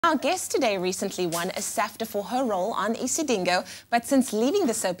our guest today recently won a SAFTA for her role on Isidingo, but since leaving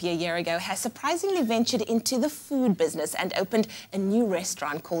the soapie a year ago, has surprisingly ventured into the food business and opened a new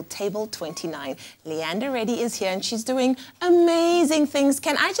restaurant called Table 29. Leeanda Reddy is here and she's doing amazing things.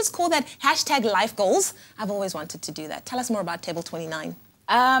 Can I just call that hashtag life goals? I've always wanted to do that. Tell us more about Table 29.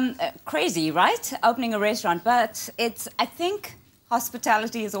 Crazy, right? Opening a restaurant, but I think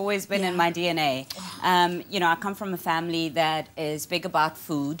hospitality has always been in my DNA. You know, I come from a family that is big about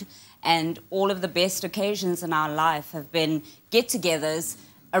food, and all of the best occasions in our life have been get-togethers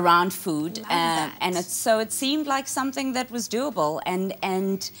around food, and so it seemed like something that was doable,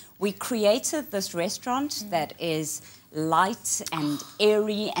 and we created this restaurant that is light and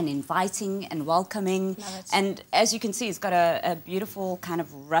airy and inviting and welcoming, and as you can see, it's got a beautiful kind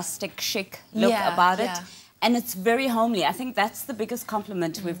of rustic chic look about it. And it's very homely. I think that's the biggest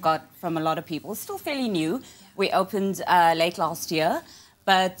compliment we've got from a lot of people. It's still fairly new. We opened late last year,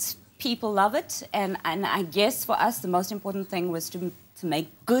 but people love it. And I guess for us, the most important thing was to make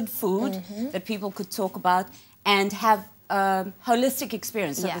good food that people could talk about and have a holistic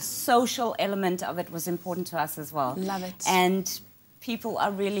experience. So the social element of it was important to us as well. Love it. And people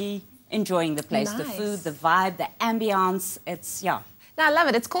are really enjoying the place. The food, the vibe, the ambience. It's, Now, I love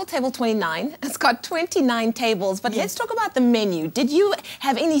it. It's called Table 29. It's got 29 tables. But let's talk about the menu. Did you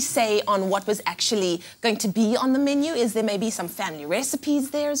have any say on what was actually going to be on the menu? Is there maybe some family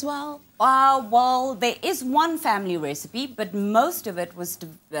recipes there as well? Well, there is one family recipe, but most of it was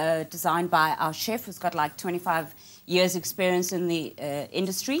designed by our chef, who's got like 25 years experience in the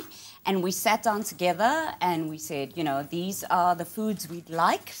industry. And we sat down together and we said, you know, these are the foods we'd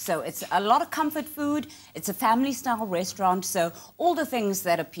like. So it's a lot of comfort food. It's a family-style restaurant. So all the things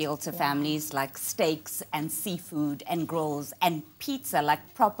that appeal to families, like steaks and seafood and grills and pizza, like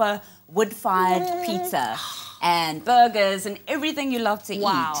proper wood-fired pizza and burgers and everything you love to eat.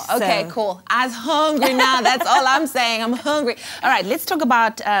 Wow. Okay, cool. I'm hungry now. That's all I'm saying. I'm hungry. All right, let's talk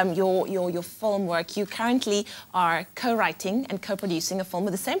about your film work. You currently are co-writing and co-producing a film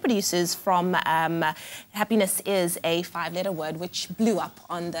with the same producers from Happiness is a 5-letter word, which blew up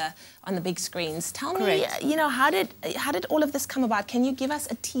on the big screens. Tell me, you know, how did all of this come about? Can you give us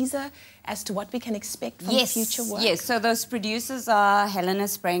a teaser as to what we can expect from future work? Yes, so those producers are Helena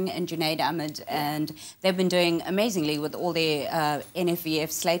Spring and Junaid Ahmed, and they've been doing amazingly with all their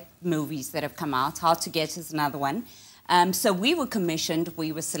NFVF slate movies that have come out. Hard to Get is another one. So we were commissioned,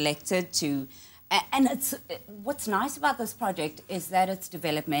 we were selected to... And what's nice about this project is that it's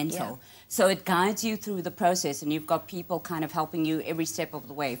developmental. So it guides you through the process, and you've got people kind of helping you every step of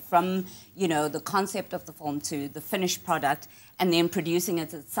the way, from, you know, the concept of the film to the finished product, and then producing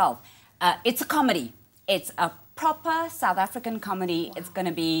it itself. It's a comedy. It's a proper South African comedy. It's going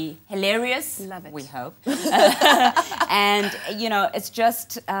to be hilarious. Love it. We hope. And, you know, it's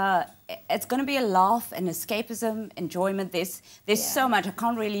just... it's going to be a laugh and escapism, enjoyment. There's so much, I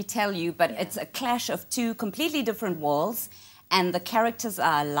can't really tell you, but it's a clash of two completely different worlds, and the characters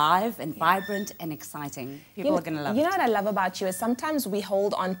are alive and vibrant and exciting. People are going to love it. You know what I love about you is sometimes we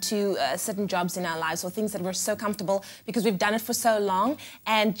hold on to certain jobs in our lives or things that we're so comfortable because we've done it for so long,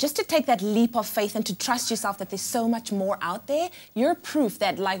 and just to take that leap of faith and to trust yourself that there's so much more out there, you're proof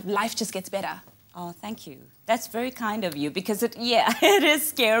that life just gets better. Oh, thank you. That's very kind of you, because it is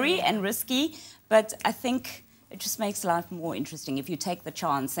scary and risky, but I think it just makes life more interesting if you take the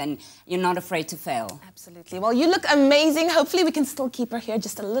chance and you're not afraid to fail. Absolutely. Well, you look amazing. Hopefully we can still keep her here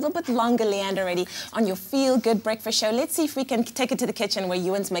just a little bit longer, Leeanda Reddy, on your Feel Good Breakfast show. Let's see if we can take it to the kitchen where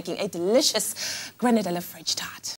Ewan's making a delicious grenadilla fridge tart.